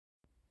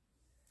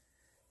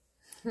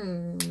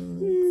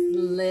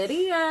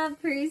Lydia,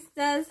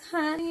 Priestess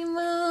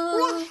Honeymoon.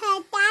 With her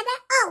dada.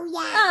 Oh,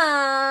 yeah.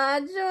 Ah,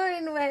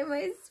 joined by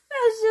my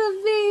special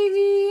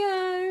baby,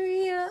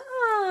 Aria.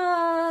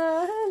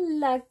 Ah, how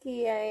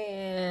lucky I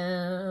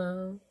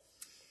am.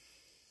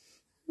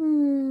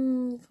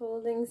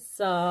 Folding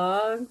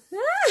socks.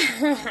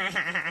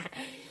 I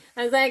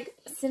was like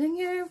sitting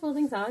here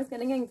folding socks,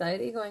 getting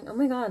anxiety, going, oh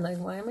my god, like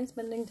why am I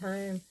spending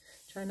time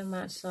trying to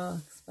match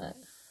socks? But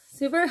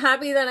super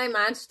happy that I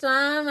matched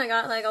them. I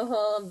got like a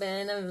whole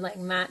bin of like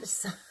matched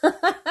socks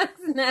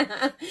now. And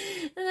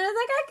I was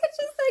like, I could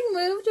just like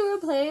move to a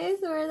place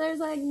where there's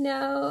like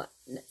no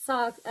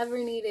socks ever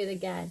needed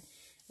again.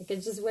 I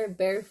could just wear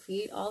bare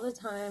feet all the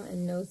time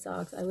and no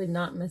socks. I would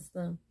not miss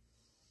them.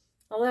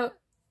 Although,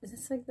 this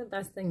is like the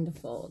best thing to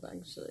fold,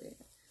 actually.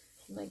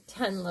 Like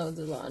 10 loads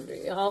of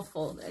laundry, all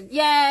folded.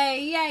 Yay,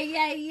 yay,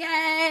 yay,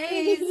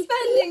 yay!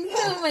 Spending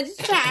so much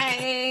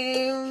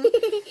time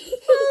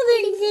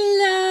folding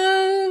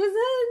clothes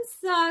and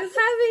socks,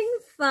 having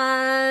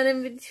fun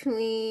in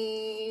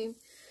between.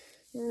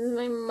 This is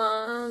my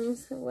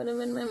mom's, it would have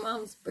been my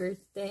mom's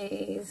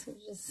birthday, so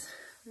just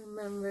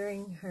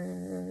remembering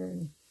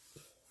her.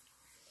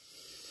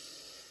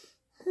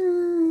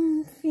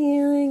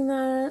 Feeling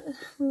that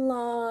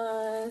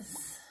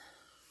loss.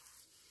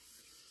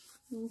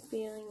 I'm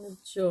feeling the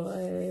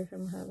joy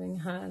from having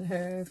had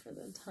her for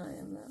the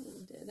time that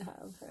we did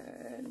have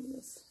her. And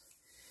just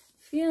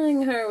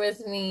feeling her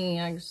with me,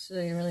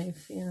 actually, really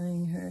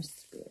feeling her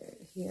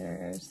spirit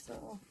here,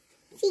 so.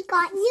 She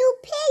got new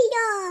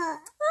pillows.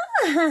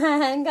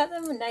 And got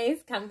them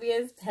nice,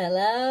 comfiest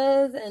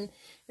pillows. And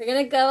we're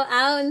going to go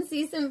out and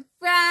see some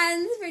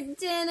friends for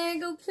dinner,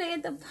 go play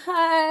at the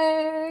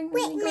park.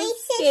 With my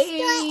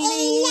sister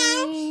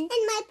Ayla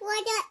and my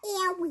brother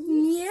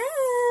Erwin.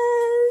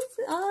 Yes,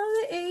 all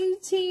the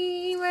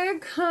A-team are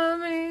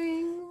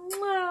coming.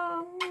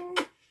 Wow.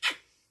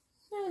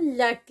 How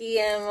lucky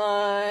am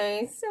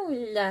I? So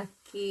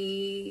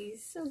lucky.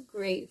 So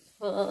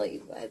grateful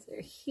you guys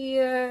are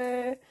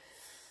here.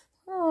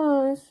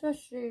 Oh,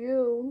 especially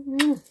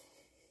you.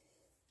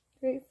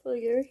 Grateful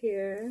you're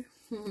here.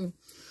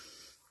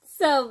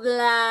 So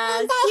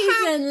blessed.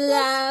 Peace and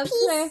love.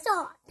 Peace,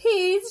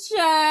 Peace,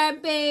 sure,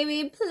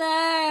 baby.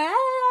 PLUR.